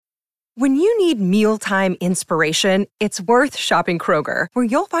When you need mealtime inspiration, it's worth shopping Kroger, where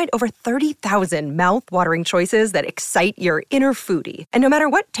you'll find over 30,000 mouth-watering choices that excite your inner foodie. And no matter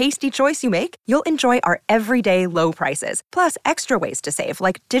what tasty choice you make, you'll enjoy our everyday low prices, plus extra ways to save,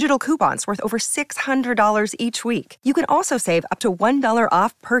 like digital coupons worth over $600 each week. You can also save up to $1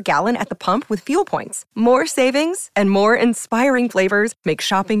 off per gallon at the pump with fuel points. More savings and more inspiring flavors make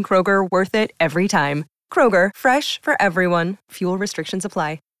shopping Kroger worth it every time. Kroger, fresh for everyone. Fuel restrictions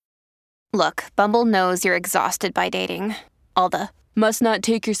apply. Look, Bumble knows you're exhausted by dating. All the, must not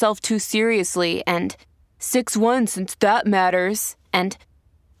take yourself too seriously, and 6'1" since that matters, and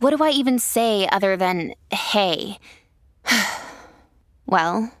what do I even say other than, hey?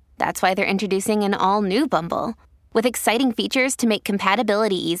 Well, that's why they're introducing an all-new Bumble, with exciting features to make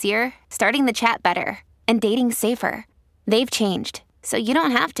compatibility easier, starting the chat better, and dating safer. They've changed, so you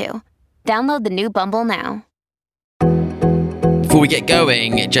don't have to. Download the new Bumble now. Before we get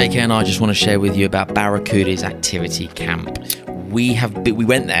going, JK and I just want to share with you about Barracuda's activity camp. We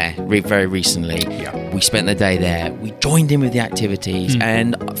went there very recently. Yeah. We spent the day there. We joined in with the activities.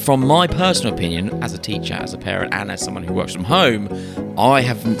 And from my personal opinion, as a teacher, as a parent, and as someone who works from home, I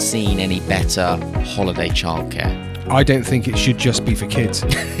haven't seen any better holiday childcare. I don't think it should just be for kids.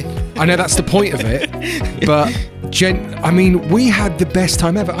 I know that's the point of it, but we had the best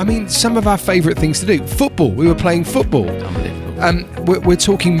time ever. I mean, some of our favourite things to do. Football. We were playing football. Unbelievable. We're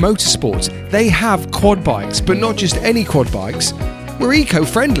talking motorsports. They have quad bikes, but not just any quad bikes. We're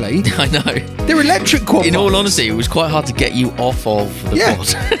eco-friendly. I know. They're electric quad bikes. In all honesty, it was quite hard to get you off of the quad.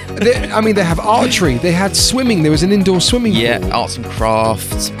 They have archery. They had swimming. There was an indoor swimming pool. Yeah, arts and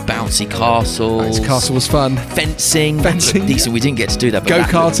crafts, bouncy castles. Bouncy castle was fun. Fencing. Decent. We didn't get to do that.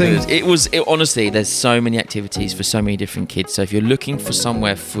 Go-karting. It was honestly, there's so many activities for so many different kids. So if you're looking for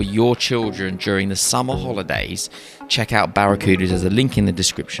somewhere for your children during the summer holidays, check out Barracuda's. There's a link in the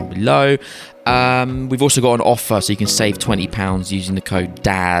description below. We've also got an offer, so you can save £20 using the code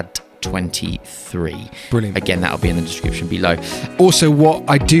DAD23. Brilliant. Again, that'll be in the description below. Also, what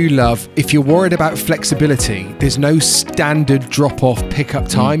I do love, if you're worried about flexibility, there's no standard drop-off pickup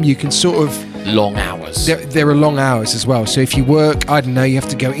time. You can sort of... Long hours. There are long hours as well. So if you work, I don't know, you have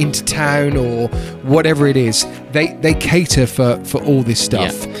to go into town or whatever it is, they cater for all this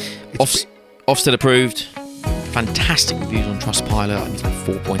stuff. Yeah. Ofsted approved. Fantastic reviews on Trustpilot. I think it's like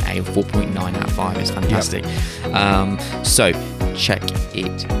 4.8 or 4.9 out of 5. It's fantastic. Yep. So check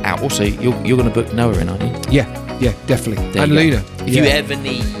it out. Also, you're going to book Noah in, aren't you? Yeah, definitely. There and Luna. If you ever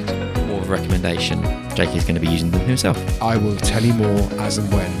need more of a recommendation, Jake is going to be using them himself. I will tell you more as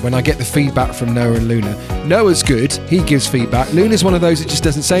and when. When I get the feedback from Noah and Luna. Noah's good. He gives feedback. Luna's one of those that just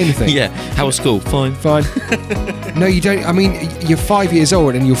doesn't say anything. Yeah. How was school? Fine. No, you don't. I mean, you're 5 years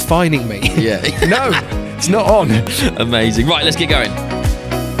old and you're fining me. Yeah. No. It's not on. Amazing. Right, let's get going.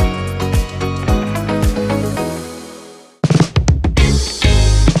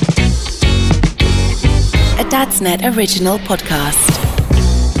 A Dadsnet original podcast.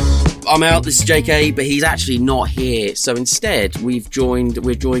 I'm out. This is JK, but he's actually not here. So instead, we're joined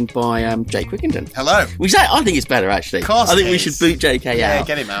by Jake Quickenden. Hello. I think it's better actually. Of course. I think we should boot JK out. Yeah,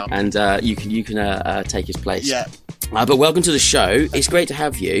 get him out. And you can take his place. Yeah. But welcome to the show. It's great to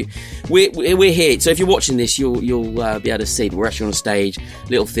have you. We're here. So if you're watching this, you'll be able to see that we're actually on a stage,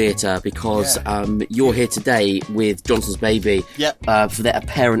 little theatre, because you're here today with Johnson's Baby for their A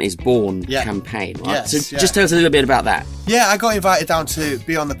Parent Is Born campaign. Right? Yes, so just tell us a little bit about that. Yeah, I got invited down to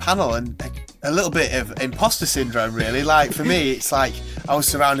be on the panel, and a little bit of imposter syndrome, really. Like, for me, it's like I was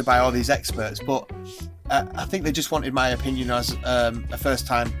surrounded by all these experts, but I think they just wanted my opinion as a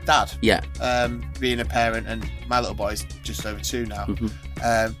first-time dad. Yeah. Being a parent, and my little boy's just over 2 now. Mm-hmm.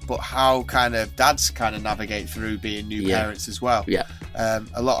 But how kind of dads kind of navigate through being new parents as well. Yeah.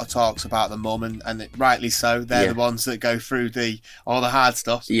 A lot of talks about the mum, and rightly so. They're the ones that go through all the hard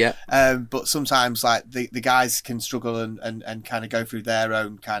stuff. Yeah. But sometimes, like, the guys can struggle and kind of go through their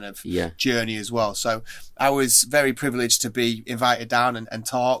own kind of journey as well. So I was very privileged to be invited down and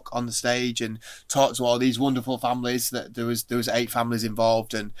talk on the stage and talk to all these wonderful families. That there was 8 families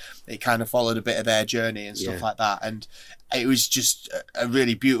involved, and it kind of followed a bit of their journey and stuff like that. And it was just a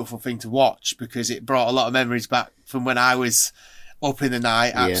really beautiful thing to watch, because it brought a lot of memories back from when I was up in the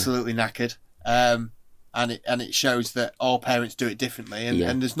night, absolutely knackered. And it shows that all parents do it differently,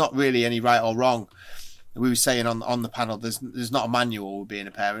 and there's not really any right or wrong. We were saying on the panel, there's not a manual with being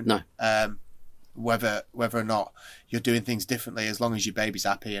a parent. No. Whether or not you're doing things differently, as long as your baby's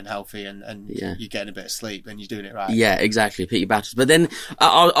happy and healthy and you're getting a bit of sleep, and you're doing it right. Yeah, exactly. Pick your battles. But then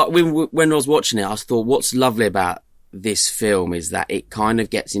when I was watching it, I thought, what's lovely about this film is that it kind of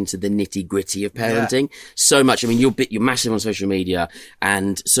gets into the nitty gritty of parenting so much. I mean, you're massive on social media,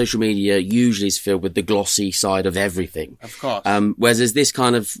 and social media usually is filled with the glossy side of everything. Of course. Whereas there's this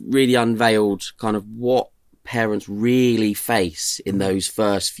kind of really unveiled kind of what parents really face in those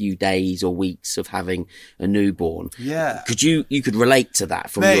first few days or weeks of having a newborn. Yeah. You could relate to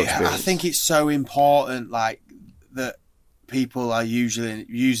that from your experience? I think it's so important, like, that people are usually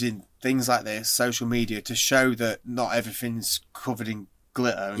using things like this, social media, to show that not everything's covered in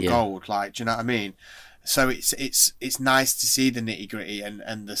glitter and gold. Like, do you know what I mean? So it's nice to see the nitty gritty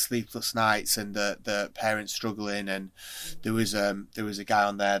and the sleepless nights and the parents struggling. And there was a guy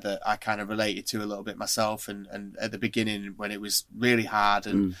on there that I kind of related to a little bit myself. And at the beginning, when it was really hard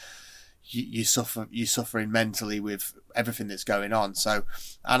and you're suffering mentally with everything that's going on. So,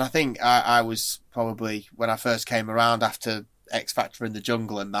 and I think I was probably, when I first came around after X Factor in the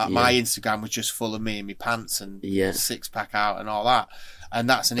Jungle and that, my Instagram was just full of me and my pants and six pack out and all that. And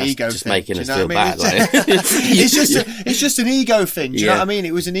that's ego just thing. Making us feel bad. It's just an ego thing. Do you know what I mean?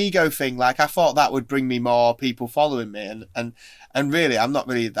 It was an ego thing. Like, I thought that would bring me more people following me, and really, I'm not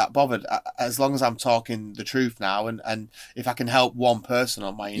really that bothered as long as I'm talking the truth now. And if I can help one person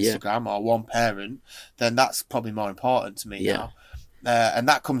on my Instagram or one parent, then that's probably more important to me now. And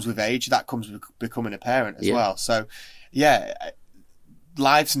that comes with age. That comes with becoming a parent as well. So,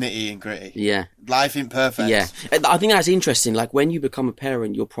 life's nitty and gritty. Yeah. Life ain't perfect. Yeah. I think that's interesting. Like, when you become a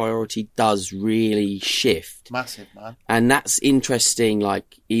parent, your priority does really shift. Massive, man. And that's interesting,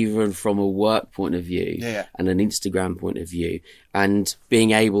 like, even from a work point of view and an Instagram point of view, and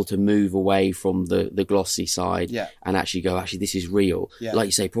being able to move away from the glossy side and actually go, this is real. Yeah. Like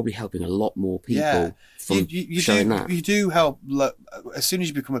you say, probably helping a lot more people from showing that. You do help. Look, as soon as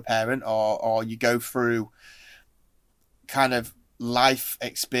you become a parent or you go through kind of life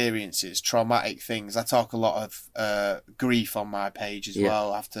experiences, traumatic things. I talk a lot of grief on my page as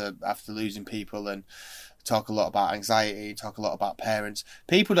well after losing people, and talk a lot about anxiety, talk a lot about parents.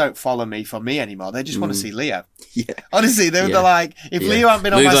 People don't follow me for me anymore. They just want to see Leo. Yeah. Honestly, they're like, if Leo hadn't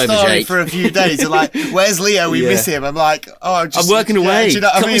been on my story Jake. for a few days, they're like, where's Leo? We miss him. I'm like, I'm working away. Do you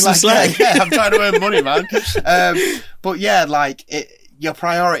know what I mean? Like, I'm trying to earn money, man. But like your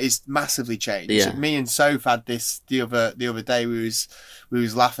priorities massively change. Yeah. Me and Soph had this the other day. We was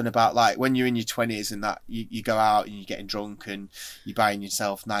laughing about, like, when you're in your 20s and that you go out and you're getting drunk and you're buying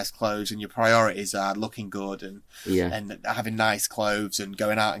yourself nice clothes, and your priorities are looking good and having nice clothes and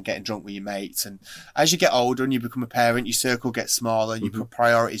going out and getting drunk with your mates. And as you get older and you become a parent, your circle gets smaller and your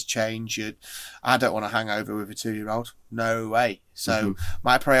priorities change. I don't want to hang over with a 2-year-old. No way. So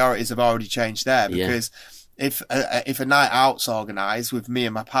my priorities have already changed there, because if a night out's organised with me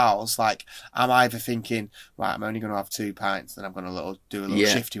and my pals, like, I'm either thinking, right, I'm only going to have 2 pints, then I'm going to do a little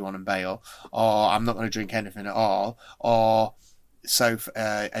shifty one and bail, or I'm not going to drink anything at all, or Soph,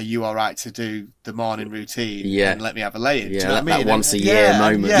 are you all right to do the morning routine and let me have a lay-in? Do you know what I mean? That once a year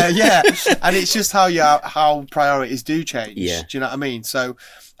moment. Yeah. And it's just how priorities do change. Yeah. Do you know what I mean? So,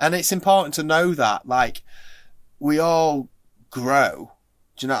 and it's important to know that, like, we all grow.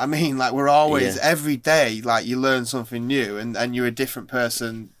 Do you know what I mean? Like, we're always, every day, like, you learn something new, and you're a different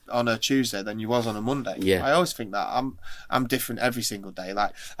person on a Tuesday than you was on a Monday. Yeah. I always think that I'm different every single day.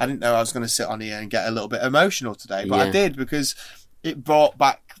 Like, I didn't know I was going to sit on here and get a little bit emotional today, but I did, because it brought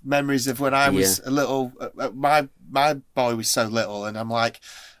back memories of when I was a little, my boy was so little, and I'm like,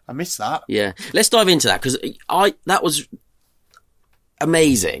 I miss that. Yeah. Let's dive into that, because that was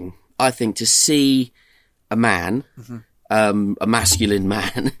amazing, I think, to see a man, a masculine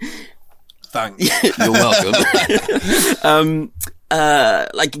man. Thanks. You're welcome.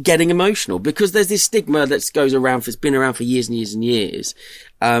 Like, getting emotional, because there's this stigma that goes around, it's been around for years and years and years,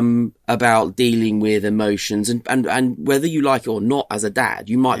 about dealing with emotions, and whether you like it or not, as a dad,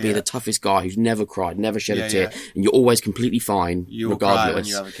 you might be the toughest guy who's never cried, never shed a tear, and you're always completely fine,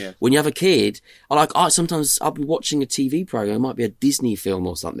 regardless. When you have a kid, sometimes I'll be watching a TV program, it might be a Disney film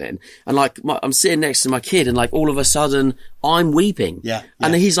or something, and like, I'm sitting next to my kid, and like, all of a sudden, I'm weeping.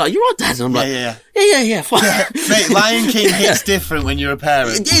 And he's like, "You're right, Dad." And I'm like, yeah, fine. Mate, Lion King hits different when you're a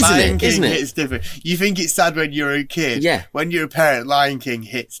parent. Isn't it? Hits different. You think it's sad when you're a kid. Yeah. When you're a parent, Lion King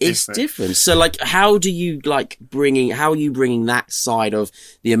hits different. It's different. So, like, how are you bringing that side of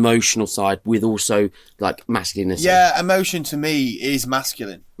the emotional side with also, like, masculinity? Yeah, emotion to me is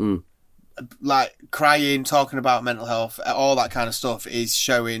masculine. Like, crying, talking about mental health, all that kind of stuff is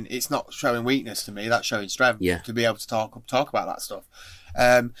showing. It's not showing weakness to me. That's showing strength. Yeah. To be able to talk about that stuff.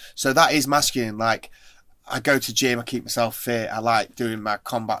 So that is masculine. Like, I go to gym, I keep myself fit. I like doing my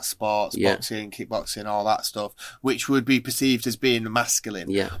combat sports, boxing, kickboxing, all that stuff, which would be perceived as being masculine.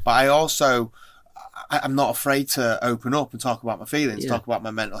 Yeah. But I'm not afraid to open up and talk about my feelings, talk about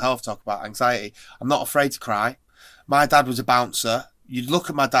my mental health, talk about anxiety. I'm not afraid to cry. My dad was a bouncer. You'd look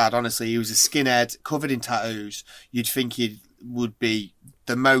at my dad, honestly, he was a skinhead, covered in tattoos. You'd think he would be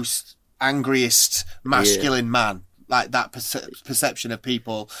the most angriest, masculine man. Like that perception of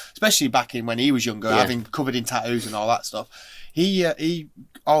people, especially back in when he was younger, having covered in tattoos and all that stuff. He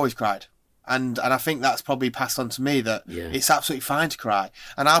always cried. And I think that's probably passed on to me, that it's absolutely fine to cry.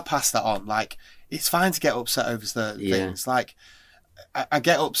 And I'll pass that on. Like, it's fine to get upset over certain things. Like, I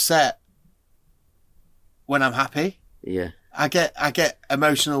get upset when I'm happy. Yeah. I get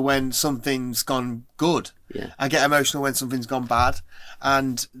emotional when something's gone good. Yeah. I get emotional when something's gone bad.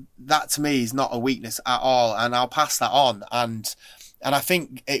 And that to me is not a weakness at all. And I'll pass that on. And I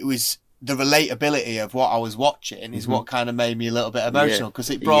think it was the relatability of what I was watching is what kind of made me a little bit emotional, because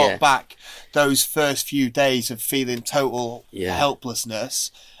it brought back those first few days of feeling total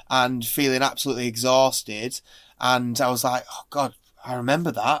helplessness and feeling absolutely exhausted. And I was like, oh God, I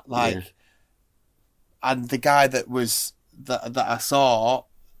remember that. Like, and the guy that I saw,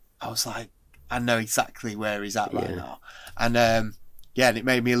 I was like, I know exactly where he's at right now. And and it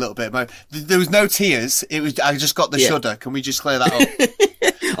made me a little bit emotional. There was no tears. I just got the shudder. Can we just clear that up?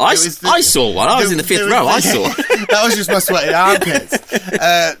 I saw one. I was in the fifth row. I saw. That was just my sweaty armpits.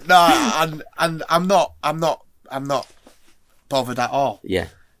 And I'm not bothered at all. Yeah.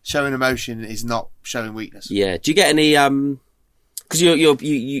 Showing emotion is not showing weakness. Yeah. Do you get any because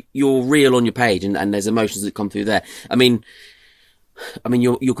you're real on your page, and there's emotions that come through there. I mean,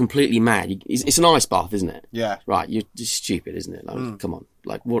 you're completely mad. It's an ice bath, isn't it? Yeah. Right. You're just stupid, isn't it? Like, come on.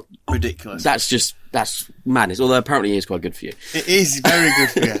 Like, what? Ridiculous. That's madness. Although apparently it is quite good for you. It is very good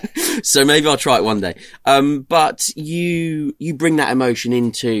for you. So maybe I'll try it one day. But you bring that emotion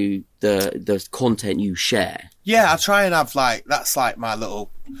into the content you share. Yeah, I try and have that's like my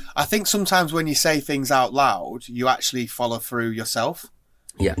little. I think sometimes when you say things out loud, you actually follow through yourself.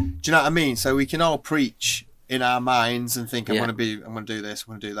 Yeah. Do you know what I mean? So we can all preach in our minds and think, I'm going to do this,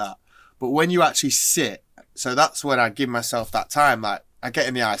 I'm going to do that. But when you actually sit, so that's when I give myself that time. Like, I get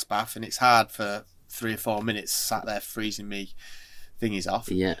in the ice bath and it's hard for 3 or 4 minutes, sat there freezing me thingies off.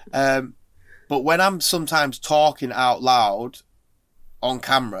 Yeah. But when I'm sometimes talking out loud on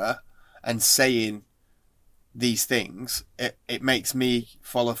camera and saying these things, it makes me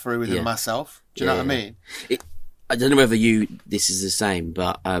follow through with it myself. Do you know what I mean? I don't know whether this is the same,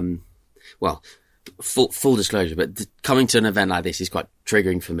 but well, full disclosure, but coming to an event like this is quite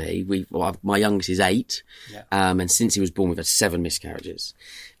triggering for me. My youngest is 8, and since he was born, we've had 7 miscarriages,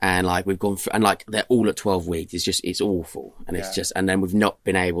 and like we've gone through, and like they're all at 12 weeks. It's awful, and it's just, and then we've not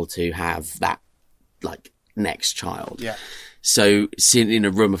been able to have that like next child. Yeah. So sitting in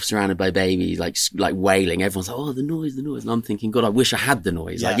a room surrounded by babies, like wailing, everyone's like, "Oh, the noise!" And I'm thinking, God, I wish I had the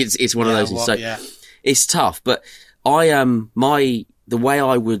noise. Like it's one of those things. So it's tough, but the way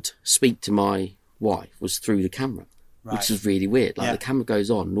I would speak to my wife was through the camera, which was really weird. Like the camera goes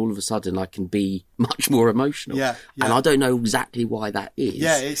on, and all of a sudden I can be much more emotional. And I don't know exactly why that is.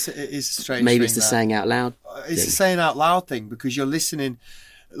 Yeah, it is a strange. Maybe it's the saying out loud. It's the saying out loud thing, because you're listening.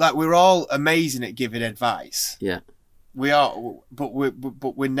 Like, we're all amazing at giving advice. Yeah. We are, but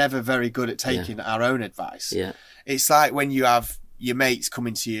we're never very good at taking our own advice. Yeah. It's like when you have your mates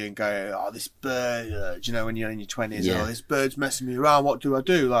coming to you and go, "Oh, this bird," do you know, when you're in your 20s, "Oh, this bird's messing me around. What do I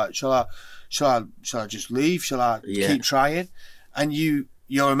do? Like, shall I just leave? Shall I keep trying?" And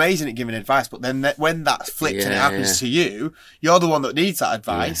you're amazing at giving advice, but then when that's flipped and it happens to you, you're the one that needs that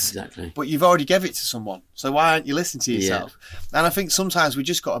advice. Yeah, exactly. But you've already gave it to someone. So why aren't you listening to yourself? And I think sometimes we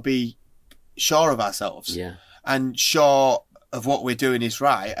just got to be sure of ourselves. Yeah. And sure of what we're doing is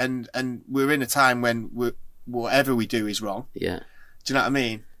right, and we're in a time when whatever we do is wrong. Yeah. Do you know what I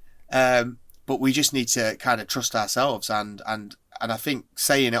mean? But we just need to kind of trust ourselves, and I think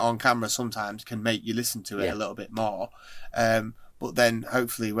saying it on camera sometimes can make you listen to it a little bit more. But then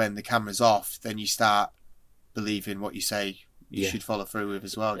hopefully when the camera's off, then you start believing what you say you should follow through with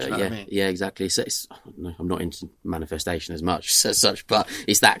as well. Do you know what I mean? Yeah, exactly. So I'm not into manifestation as much as such, but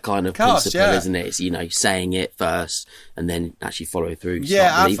it's that kind of principle, isn't it? It's, saying it first and then actually follow through.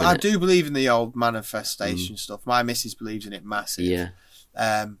 Yeah, I do believe in the old manifestation stuff. My missus believes in it massive. Yeah.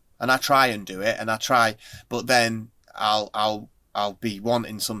 And I try and do it, but then I'll be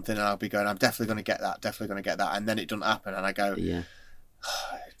wanting something and I'll be going, I'm definitely going to get that, and then it doesn't happen, and I go,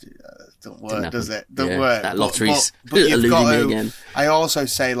 don't work, does it? Don't work. That lottery's but you've got to, me again. I also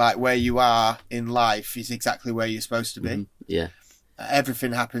say, like, where you are in life is exactly where you're supposed to be. Yeah.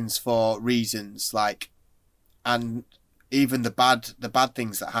 Everything happens for reasons, like, and even the bad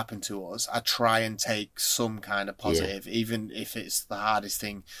things that happen to us, I try and take some kind of positive, even if it's the hardest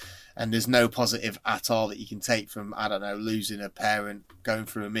thing. And there's no positive at all that you can take from, I don't know, losing a parent, going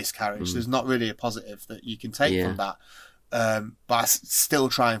through a miscarriage. There's not really a positive that you can take from that. But I still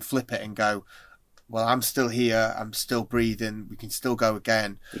try and flip it and go, well, I'm still here. I'm still breathing. We can still go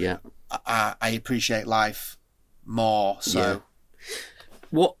again. Yeah. I appreciate life more. So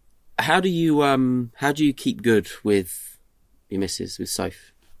how do you keep good with your missus, with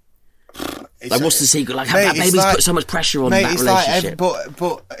Soph? Like, what's the secret? Like, that baby's put so much pressure on that relationship.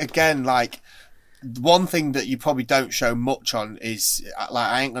 But again, like, one thing that you probably don't show much on is, like,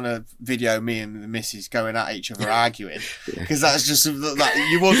 I ain't gonna video me and the missus going at each other arguing, because that's just like,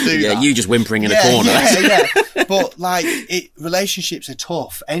 you wouldn't do that. Yeah, you just whimpering in a corner. Yeah. But like, relationships are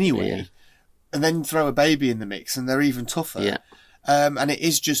tough anyway, and then throw a baby in the mix, and they're even tougher. Yeah. And it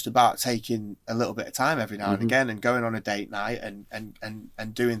is just about taking a little bit of time every now and again, and going on a date night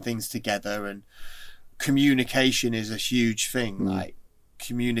and doing things together. And communication is a huge thing, like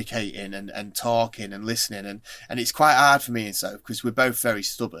communicating and talking and listening. And it's quite hard for me and so, because we're both very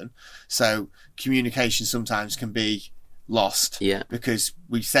stubborn. So communication sometimes can be lost, because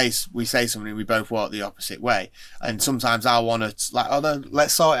we say something and we both walk the opposite way. And sometimes I want to, like, oh no,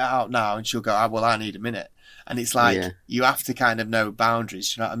 let's sort it out now. And she'll go, well, I need a minute. And it's like, you have to kind of know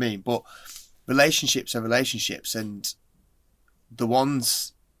boundaries, you know what I mean? But relationships are relationships, and the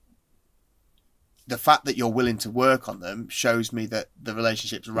fact that you're willing to work on them shows me that the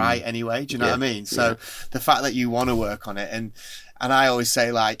relationship's right anyway. Do you know what I mean? So the fact that you want to work on it, and I always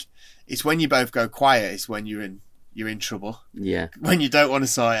say, like, it's when you both go quiet is when you're in trouble. Yeah. When you don't want to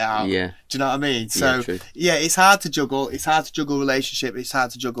sort it out. Yeah. Do you know what I mean? So it's hard to juggle. It's hard to juggle relationship. It's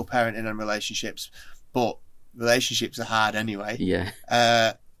hard to juggle parenting and relationships, but relationships are hard anyway. Yeah.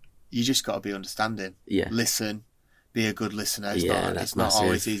 You just got to be understanding. Yeah. Listen. Be a good listener. It's not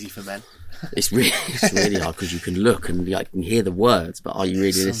always easy for men. It's really hard, because you can look and you can hear the words, but are you really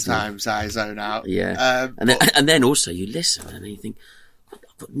listening? Sometimes I zone out. Yeah. And then also you listen and you think, I've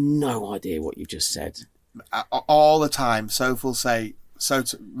got no idea what you just said. All the time. Soph will say,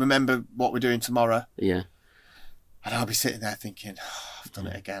 remember what we're doing tomorrow? Yeah. And I'll be sitting there thinking, I've done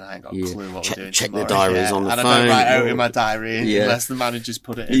it again. I ain't got a clue what we're doing check tomorrow. The diaries on the phone. And I don't write out in my diary unless the manager's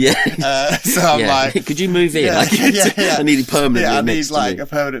put it in. Yeah. So I'm like, could you move in? I need it permanently. Yeah, I need like a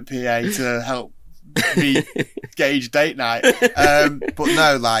permanent PA to help me gauge date night. But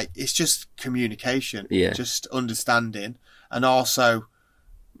no, like, it's just communication. Yeah. Just understanding. And also,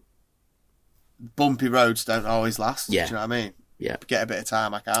 bumpy roads don't always last. Yeah. Do you know what I mean? Yeah. Get a bit of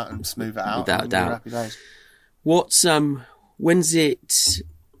time back out and smooth it out. Without a doubt. Happy days. When's it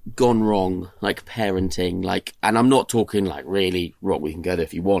gone wrong, like parenting, like, and I'm not talking like really, Rob, we can go there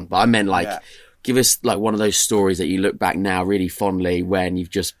if you want, but I meant like, give us like one of those stories that you look back now really fondly when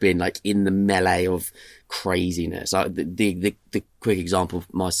you've just been like in the melee of craziness. Like the quick example,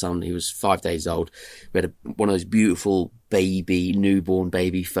 my son, he was 5 days old. We had one of those beautiful newborn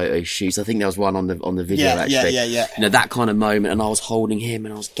baby photo shoots. I think there was one on the video actually. Yeah. You know, that kind of moment, and I was holding him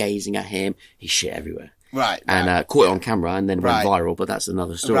and I was gazing at him. He shit everywhere. Right. And caught it on camera and then went viral, but that's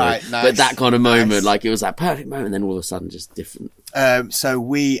another story. Right, nice, but that kind of moment, like, it was that perfect moment, and then all of a sudden just different.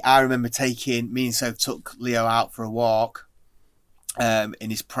 So I remember me and Soph took Leo out for a walk in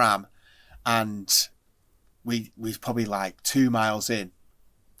his pram, and we was probably like 2 miles in.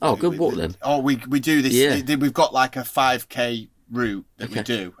 Oh, good walk then. We do this. Yeah. We've got like a 5k route that we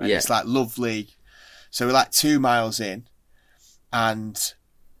do, and it's like lovely. So we're like 2 miles in, and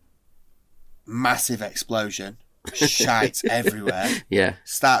massive explosion, shite everywhere. Yeah.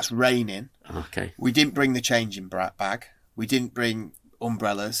 Starts raining. Okay. We didn't bring the changing bag. We didn't bring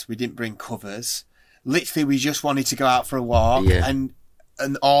umbrellas. We didn't bring covers. Literally, we just wanted to go out for a walk and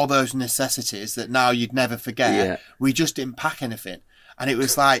all those necessities that now you'd never forget. Yeah. We just didn't pack anything. And it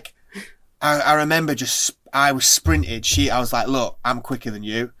was like, I remember I was sprinted. I was like, look, I'm quicker than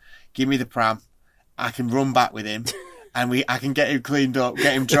you. Give me the pram. I can run back with him. And I can get him cleaned up,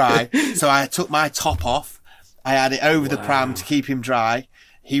 get him dry. So I took my top off. I had it over the pram to keep him dry.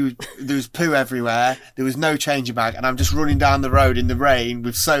 There was poo everywhere. There was no changing bag. And I'm just running down the road in the rain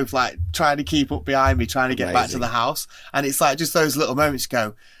with Soph, like, trying to keep up behind me, trying to get back to the house. And it's like just those little moments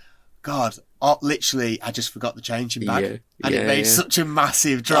go, God, literally, I just forgot the changing bag. Yeah. And it made such a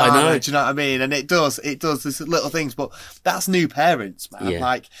massive drama. I know. Do you know what I mean? And it does. There's little things. But that's new parents, man. Yeah.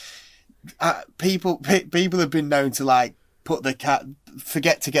 Like, people have been known to like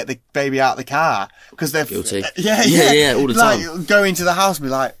forget to get the baby out of the car because they're guilty. Yeah, all the time. Like, go into the house and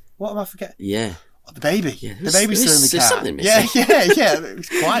be like, what am I forgetting? Yeah. the baby. Yeah, the baby's still in the there's car. something missing. Yeah. It was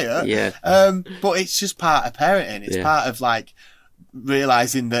quiet. Yeah. But it's just part of parenting. It's part of like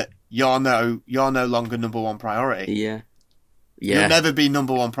realizing that you're no longer number one priority. Yeah. You'll never be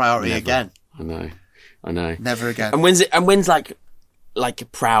number one priority again. I know. Never again. And when's like a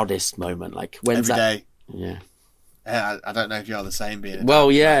proudest moment? Like when's every that? day. Yeah. I don't know if you're the same being. Well,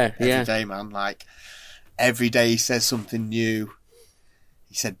 dad, yeah, every day, man. Like every day he says something new.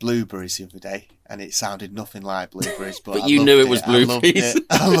 He said blueberries the other day, and it sounded nothing like blueberries. But you knew it was blueberries.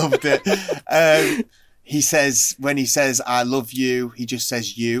 I loved it. He says, when he says I love you, he just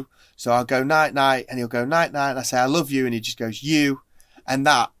says you. So I'll go night night, and he'll go night night, and I say I love you, and he just goes you, and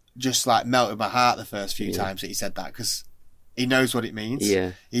that just like melted my heart the first few times that he said that, because he knows what it means.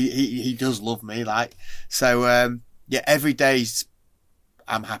 Yeah, he does love me, like so. Every day's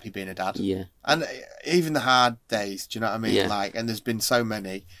I'm happy being a dad. Yeah, and even the hard days. Do you know what I mean? Yeah. Like, and there's been so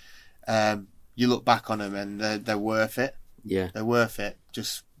many. You look back on them, and they're worth it. Yeah, they're worth it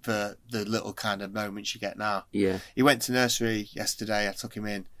just for the little kind of moments you get now. Yeah, he went to nursery yesterday. I took him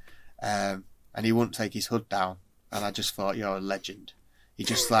in, and he wouldn't take his hood down, and I just thought, you're a legend. He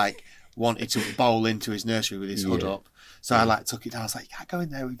just like wanted to bowl into his nursery with his hood up. So I like took it down. I was like, "Yeah, go in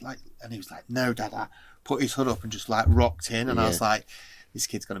there." And he was like, "No, Dad." I put his hood up and just like rocked in, and I was like, "This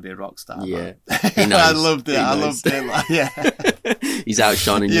kid's gonna be a rock star." Yeah, I loved it. I loved it. Like, yeah, he's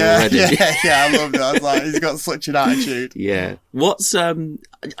outshining you already. Yeah, I loved it. I was like, he's got such an attitude. Yeah. What's I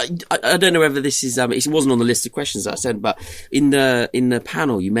don't know whether this is it wasn't on the list of questions that I sent, but in the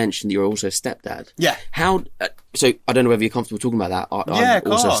panel you mentioned that you're also a stepdad. Yeah. How? So I don't know whether you're comfortable talking about that. I'm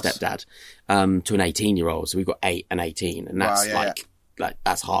also a course. stepdad to an 18-year-old. So we've got 8 and 18, and that's like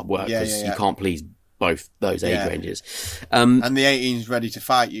that's hard work because you can't please both those age ranges. And the 18's ready to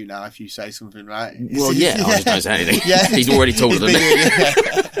fight you now if you say something, right? Well, I just don't say anything. He's already taller than me.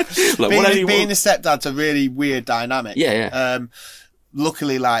 Like, being a stepdad's a really weird dynamic.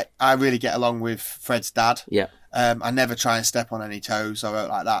 Luckily, like, I really get along with Fred's dad. Yeah. I never try and step on any toes or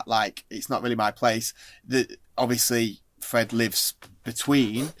like that. Like, it's not really my place. Obviously, Fred lives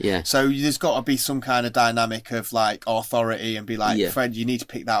between. Yeah. So there's got to be some kind of dynamic of like authority and be like, Fred, you need to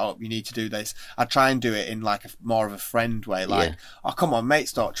pick that up. You need to do this. I try and do it in like more of a friend way. Like, oh, come on,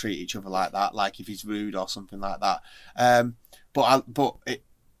 mates don't treat each other like that. Like if he's rude or something like that. I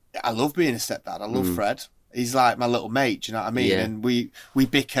love being a stepdad. I love Fred. He's like my little mate. Do you know what I mean? Yeah. And we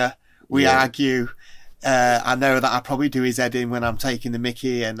bicker, we argue. I know that I probably do his head in when I'm taking the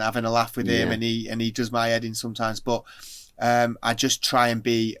mickey and having a laugh with him, and he does my head in sometimes. But I just try and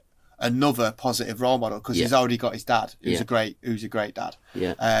be another positive role model because he's already got his dad, who's a great dad.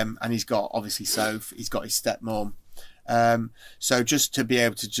 Yeah. And he's got obviously Soph. He's got his stepmom. So just to be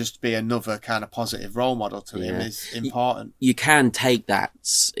able to just be another kind of positive role model to him is important. You can take that.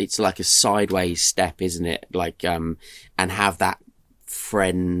 It's like a sideways step, isn't it? Like, and have that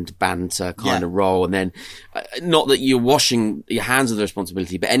friend banter kind of role, and then not that you're washing your hands of the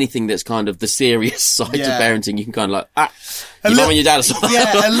responsibility, but anything that's kind of the serious side to parenting, you can kind of like your mum and your dad or something.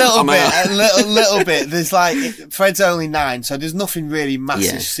 Yeah, a little bit. There's like Fred's only 9, so there's nothing really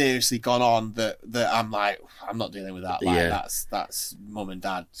massive seriously gone on that I'm like, I'm not dealing with that. Like that's mum and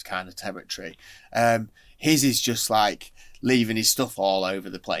dad's kind of territory. His is just like leaving his stuff all over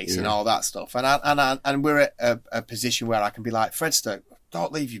the place and all that stuff. And we're at a position where I can be like, Fred,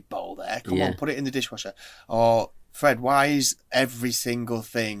 don't leave your bowl there. Come on, put it in the dishwasher. Or, Fred, why is every single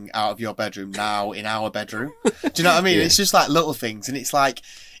thing out of your bedroom now in our bedroom? Do you know what I mean? It's just like little things. And it's like,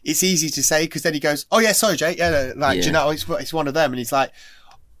 it's easy to say because then he goes, oh yeah, sorry, Jake. Yeah, like, do you know, it's one of them. And he's like,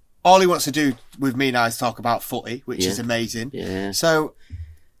 all he wants to do with me now is talk about footy, which is amazing. Yeah. So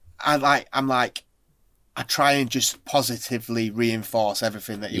I try and just positively reinforce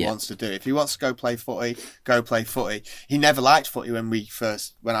everything that he wants to do. If he wants to go play footy, go play footy. He never liked footy when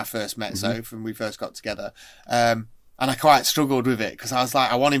I first met Soph and we first got together. And I quite struggled with it because I was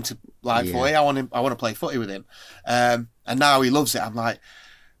like, I want him to like footy. I want to play footy with him. And now he loves it. I'm like,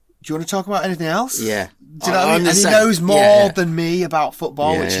 do you want to talk about anything else? Yeah. Do you know what I mean? And he knows more than me about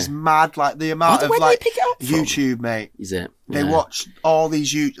football, which is mad. Like the amount of like pick it up YouTube, mate. Is it? They watch all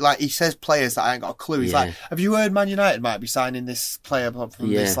these like he says players that I ain't got a clue. He's like, have you heard Man United might be signing this player from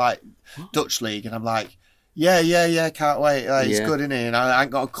this like Dutch league? And I'm like, yeah, can't wait. Like, he's good, isn't he? And I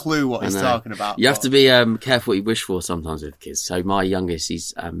ain't got a clue what he's talking about. You have to be careful what you wish for sometimes with kids. So my youngest,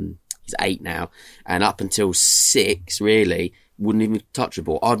 he's 8 now, and up until 6, really, wouldn't even touch a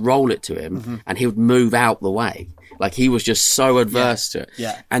ball. I'd roll it to him and he would move out the way. Like he was just so adverse to it.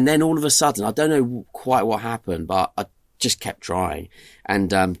 Yeah. And then all of a sudden, I don't know quite what happened, but I just kept trying and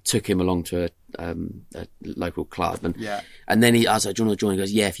took him along to a local club, and then I was like, "Do you want to join?" He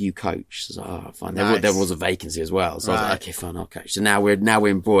goes, "Yeah, if you coach." So I was like, "Oh, fine." Nice. There was a vacancy as well, so I was like, "Okay, fine, I'll coach." So now we're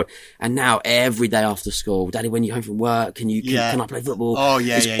in board, and now every day after school, Daddy, when you're home from work, can I play football? Oh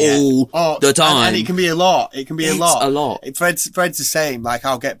yeah, all the time, and it can be a lot. It's a lot. Fred's the same. Like,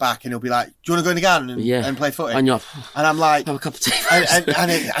 I'll get back and he'll be like, "Do you want to go in the garden and play footy?" And I'm like, "Have a cup of tea."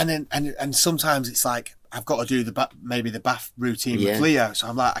 and sometimes it's like I've got to do the bath routine with Leo, so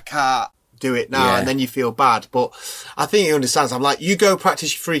I'm like, I can't do it now, and then you feel bad. But I think he understands. I'm like, you go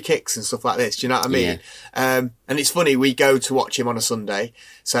practice your free kicks and stuff like this. Do you know what I mean? Yeah. And it's funny, we go to watch him on a Sunday,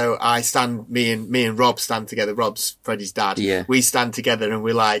 so me and Rob stand together. Rob's Freddie's dad. Yeah. We stand together and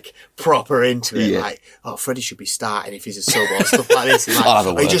we're like proper into it. Like, oh, Freddie should be starting if he's a sub or stuff like this. And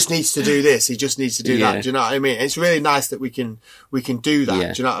like, he just needs to do this. He just needs to do that. Do you know what I mean? It's really nice that we can do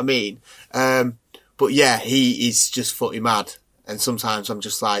that. Do you know what I mean? But yeah, he is just footy mad, and sometimes I'm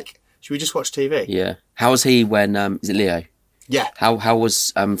just like, should we just watch TV? Yeah. How was he when, is it Leo? Yeah. How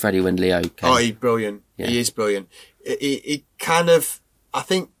was Freddie when Leo came? Oh, he's brilliant. Yeah. He is brilliant. He kind of, I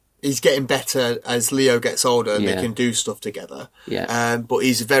think he's getting better as Leo gets older and they can do stuff together. Yeah. But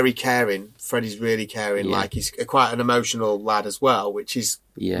he's very caring. Freddie's really caring. Yeah. Like, he's quite an emotional lad as well, which is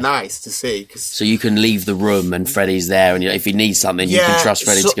nice to see. So you can leave the room and Freddie's there, and if he needs something, you can trust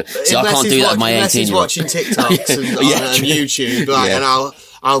Freddie to go. So I can't do that with my 18-year-old. Unless he's watching TikToks and YouTube, and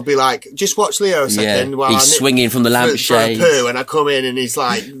I'll be like, just watch Leo a second. While he's swinging from the lampshade. For a poo, and I come in and he's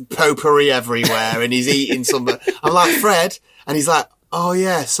like potpourri everywhere and he's eating something. I'm like, Fred, and he's like, oh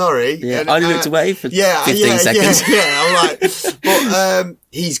yeah, sorry. Yeah, and, I looked away for 15 seconds. I'm like, but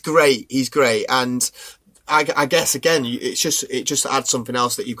he's great. He's great, and I guess again, it just adds something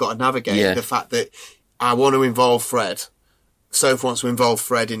else that you've got to navigate. Yeah. The fact that I want to involve Fred. Soph wants to involve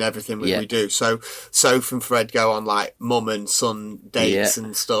Fred in everything we do. So Soph and Fred go on like mum and son dates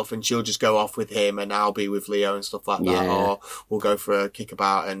and stuff, and she'll just go off with him, and I'll be with Leo and stuff like that. Or we'll go for a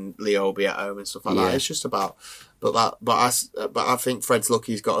kickabout and Leo will be at home and stuff like that. It's just about, but I think Fred's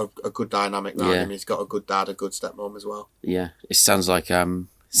lucky. He's got a good dynamic around him. He's got a good dad, a good stepmom as well. Yeah, it sounds like I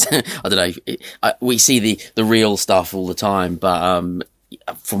don't know. We see the real stuff all the time, but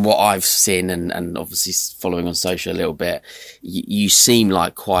from what I've seen and obviously following on social a little bit, you seem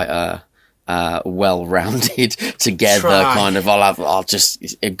like quite a well-rounded together kind of. I'll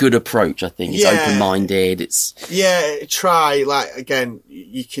just a good approach. I think it's open-minded. It's try. Like, again,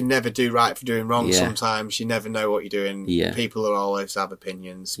 you can never do right for doing wrong. Sometimes you never know what you're doing. People are always have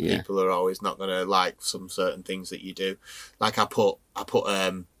opinions. People are always not going to like some certain things that you do. Like I put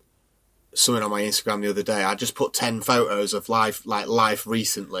something on my Instagram the other day. I just put 10 photos of life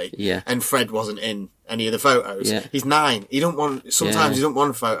recently. Yeah. And Fred wasn't in any of the photos. Yeah. He's 9. He don't want he don't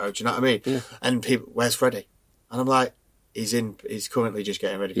want a photo. Do you know what I mean? Yeah. And people, where's Freddie? And I'm like, he's currently just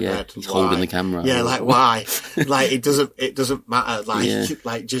getting ready for bed. He's holding the camera. Yeah. Like, why? Like, it doesn't matter.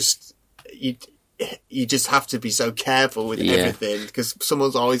 Like, just, you just have to be so careful with everything, because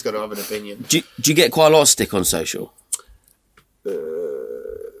someone's always got to have an opinion. Do you get quite a lot of stick on social?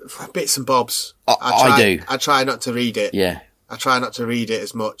 Bits and bobs. I do. I try not to read it. Yeah. I try not to read it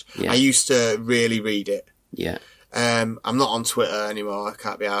as much. Yeah. I used to really read it. Yeah. I'm not on Twitter anymore. I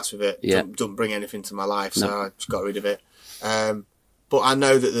can't be arsed with it. Yeah. Don't bring anything to my life, so I just got rid of it. But I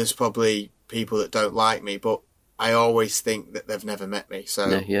know that there's probably people that don't like me, but I always think that they've never met me. So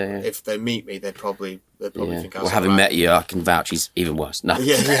if they meet me, they'd probably think I was having met you, I can vouch he's even worse. No.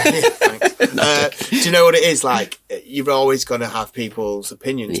 Yeah, thanks. Do you know what it is? Like, you're always going to have people's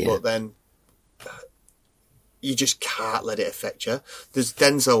opinions, but then you just can't let it affect you. There's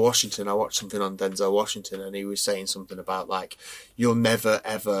Denzel Washington. I watched something on Denzel Washington, and he was saying something about, like, you'll never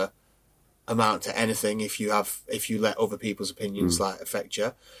ever amount to anything if you let other people's opinions like affect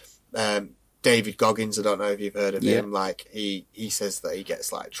you. David Goggins, I don't know if you've heard of him. Like, he says that he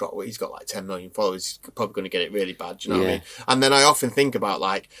gets like he's got like 10 million followers. He's probably going to get it really bad. Do you know what I mean? And then I often think about,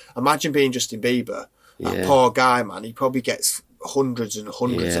 like, imagine being Justin Bieber. That poor guy, man. He probably gets hundreds and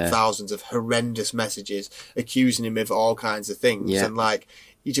hundreds of thousands of horrendous messages accusing him of all kinds of things. And like,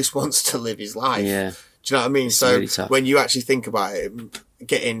 he just wants to live his life. Yeah. Do you know what I mean? It's so really when you actually think about it,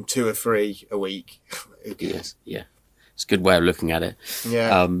 getting 2 or 3 a week, who cares? Yeah. It's a good way of looking at it.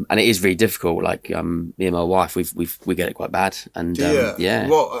 Yeah. And it is really difficult. Like, me and my wife, we get it quite bad. And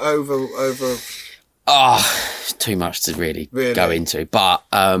what over? Too much to really go into. But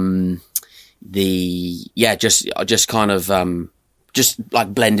just kind of just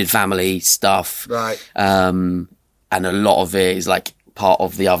like blended family stuff. Right. And a lot of it is like part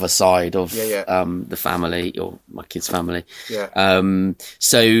of the other side of the family, or my kid's family.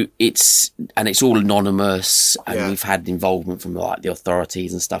 So it's all anonymous, and we've had involvement from like the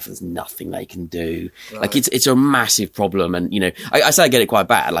authorities and stuff. There's nothing they can do. Like it's a massive problem, and I say I get it quite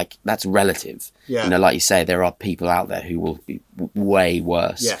bad. Like that's relative. Like you say, there are people out there who will be way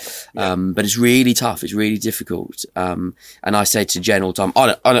worse. But it's really tough. It's really difficult. And I say to Jen all the time,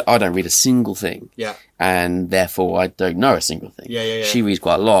 I don't read a single thing. And therefore I don't know a single thing. She reads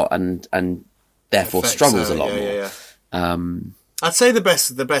quite a lot, and therefore struggles a lot more. I'd say the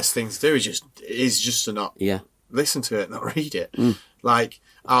best thing to do is just to not listen to it, not read it. Like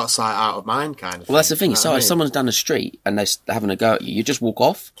outside, out of mind kind of thing. Well, that's the thing. So if someone's down the street and they're having a go at you, you just walk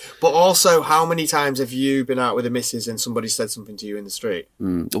off. But also, how many times have you been out with a missus and somebody said something to you in the street?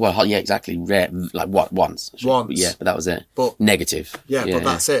 Well, yeah, exactly. Rare, like what? Once. Yeah, but that was it. But negative. But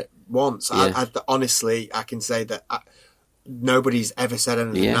that's it. Once. I honestly, I can say that nobody's ever said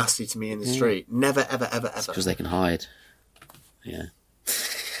anything nasty to me in the street. Never, ever, ever, ever. Because they can hide. Yeah.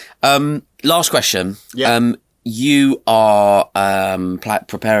 Last question. You are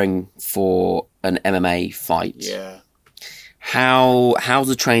preparing for an MMA fight. How's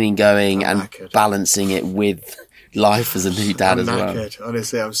the training going and balancing it with life as a new dad as well? Knackered.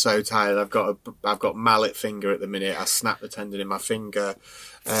 Honestly, I'm so tired. I've got mallet finger at the minute. I snapped the tendon in my finger.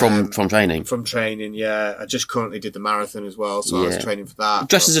 From training? From training, yeah. I just currently did the marathon as well, so I was training for that.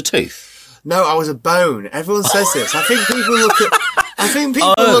 Dressed as a tooth? No, I was a bone. Everyone says this. I think people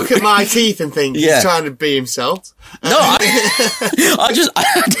look at my teeth and think he's trying to be himself. No, I didn't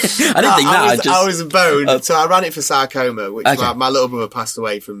think that. I was a bone, so I ran it for sarcoma, which my little brother passed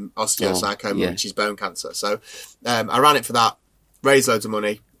away from osteosarcoma, which is bone cancer. So I ran it for that, raised loads of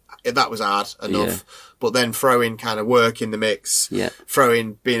money. That was hard enough. But then throw in kind of work in the mix, throw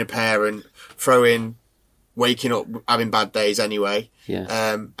in being a parent, throw in waking up, having bad days anyway.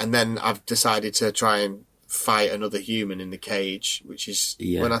 And then I've decided to try and fight another human in the cage, which is,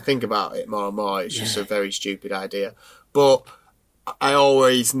 when I think about it more and more, it's just a very stupid idea. But I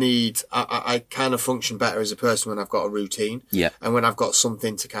always I kind of function better as a person when I've got a routine. And when I've got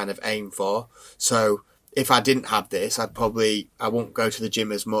something to kind of aim for. So if I didn't have this, I won't go to the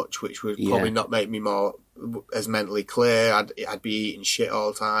gym as much, which would probably not make me as mentally clear. I'd be eating shit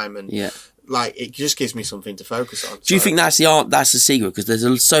all the time, and like it just gives me something to focus on. Do you think that's the secret? Because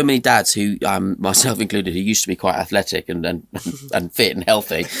there's so many dads who, myself included, who used to be quite athletic and fit and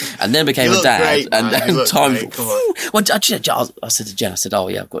healthy, and then became a dad. Great, and time. Well, I said to Jen, "Oh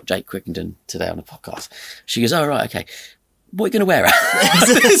yeah, I've got Jake Quickenden today on the podcast." She goes, "Oh right, okay. What are you going to wear?"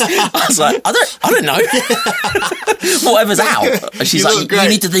 I was like, I don't know. Whatever's out. And she's like, you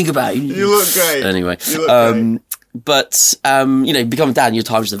need to think about it. You look great. Anyway, great. But become a dad and your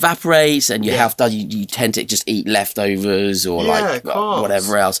time just evaporates, and you tend to just eat leftovers or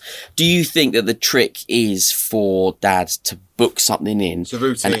whatever else. Do you think that the trick is for dads to book something in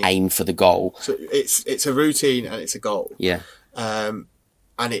and aim for the goal? So it's a routine and it's a goal. And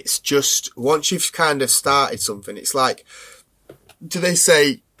it's just, once you've kind of started something, it's like, do they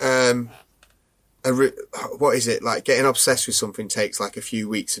say, what is it? Like getting obsessed with something takes like a few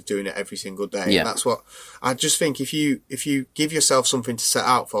weeks of doing it every single day. And that's what I just think. If you give yourself something to set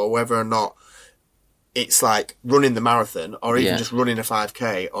out for, whether or not it's like running the marathon or even just running a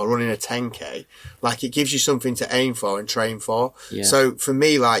 5K or running a 10K, like it gives you something to aim for and train for. So for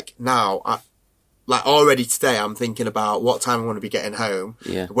me, like now, like already today, I'm thinking about what time I want to be getting home,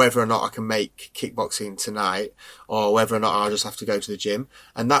 whether or not I can make kickboxing tonight, or whether or not I'll just have to go to the gym.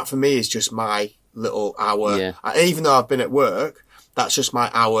 And that for me is just my little hour. Even though I've been at work, that's just my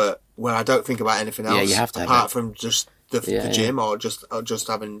hour where I don't think about anything else you have to apart from just the gym or just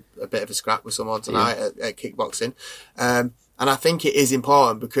having a bit of a scrap with someone tonight at kickboxing. And I think it is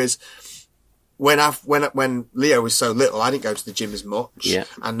important because when Leo was so little, I didn't go to the gym as much.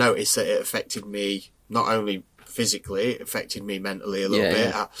 I noticed that it affected me not only physically, it affected me mentally a little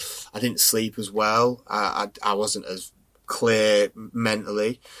bit. I didn't sleep as well. I wasn't as clear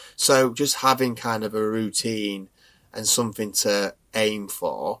mentally. So just having kind of a routine and something to aim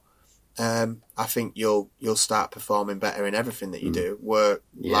for, I think you'll start performing better in everything that you do. Work,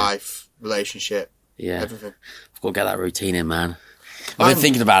 life, relationship, everything. I've got to get that routine in, man. I've been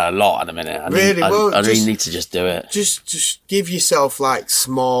thinking about it a lot in a minute. I really need to just do it. Just give yourself like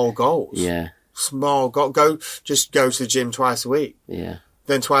small goals. Small goal. Go to the gym twice a week.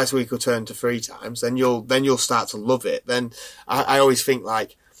 Then twice a week will turn to 3 times. Then you'll start to love it. Then I always think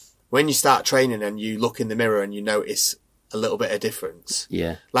like when you start training and you look in the mirror and you notice a little bit of difference.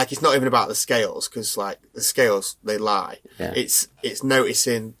 Yeah. Like, it's not even about the scales, because like the scales, they lie. Yeah. It's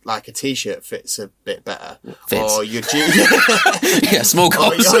noticing like a t-shirt fits a bit better, Fits. or your jeans. Yeah, small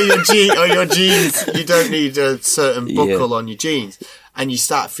cops. or your jeans. You don't need a certain buckle on your jeans, and you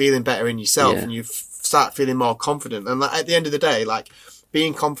start feeling better in yourself, and you start feeling more confident. And like, at the end of the day, like,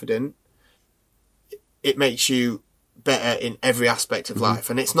 being confident, it makes you better in every aspect of life.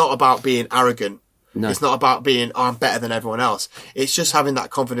 And it's not about being arrogant. No. It's not about being, I'm better than everyone else. It's just having that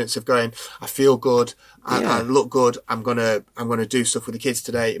confidence of going, I feel good, I look good, I'm gonna do stuff with the kids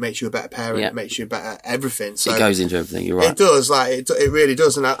today. It makes you a better parent, it makes you a better everything. So it goes into everything, you're right. It does, like, it really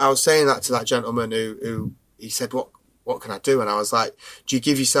does. And I was saying that to that gentleman who he said, what can I do? And I was like, do you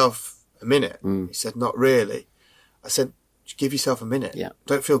give yourself a minute? He said, not really. I said, just give yourself a minute. Yeah.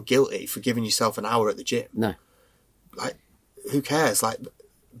 Don't feel guilty for giving yourself an hour at the gym. No. Like, who cares? Like,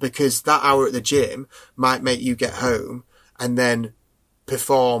 because that hour at the gym might make you get home and then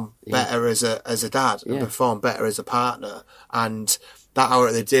perform better as a dad and perform better as a partner. And that hour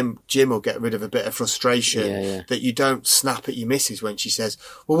at the gym will get rid of a bit of frustration that you don't snap at your missus when she says,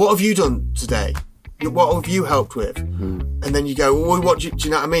 well, what have you done today? What have you helped with? And then you go, well, what do you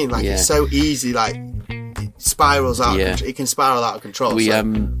know what I mean? Like, it's so easy, like, it spirals out. It can spiral out of control.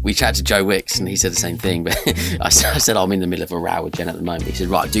 We chatted to Joe Wicks and he said the same thing, but I said I'm in the middle of a row with Jen at the moment. He said,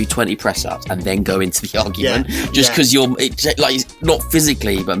 right, do 20 press-ups and then go into the argument, just because you're like, not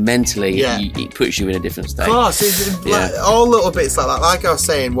physically but mentally, it puts you in a different state. Of course, it's like, all little bits like that. Like I was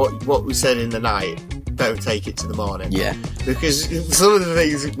saying, what we said in the night, don't take it to the morning. Yeah. Because some of the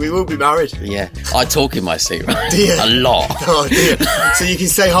things, we won't be married. Yeah. I talk in my sleep, right? Yeah. A lot. Oh, dear. So you can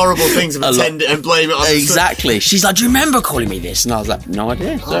say horrible things and pretend it and blame it on exactly. She's like, do you remember calling me this? And I was like, no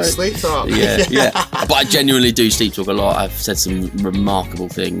idea. Oh, sleep talk. Yeah. But I genuinely do sleep talk a lot. I've said some remarkable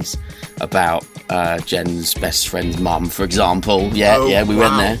things about Jen's best friend's mum, for example. We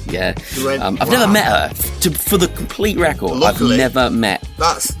went there. Yeah. I've never met her. For the complete record, Luckily, I've never met.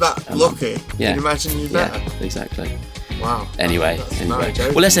 That's lucky. Can you imagine you met her? Exactly. Wow. Anyway.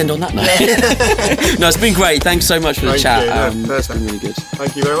 Well, let's end on that note. No, it's been great. Thanks so much for the chat. It's been really good.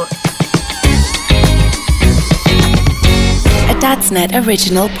 Thank you very much. A Dadsnet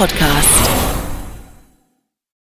original podcast.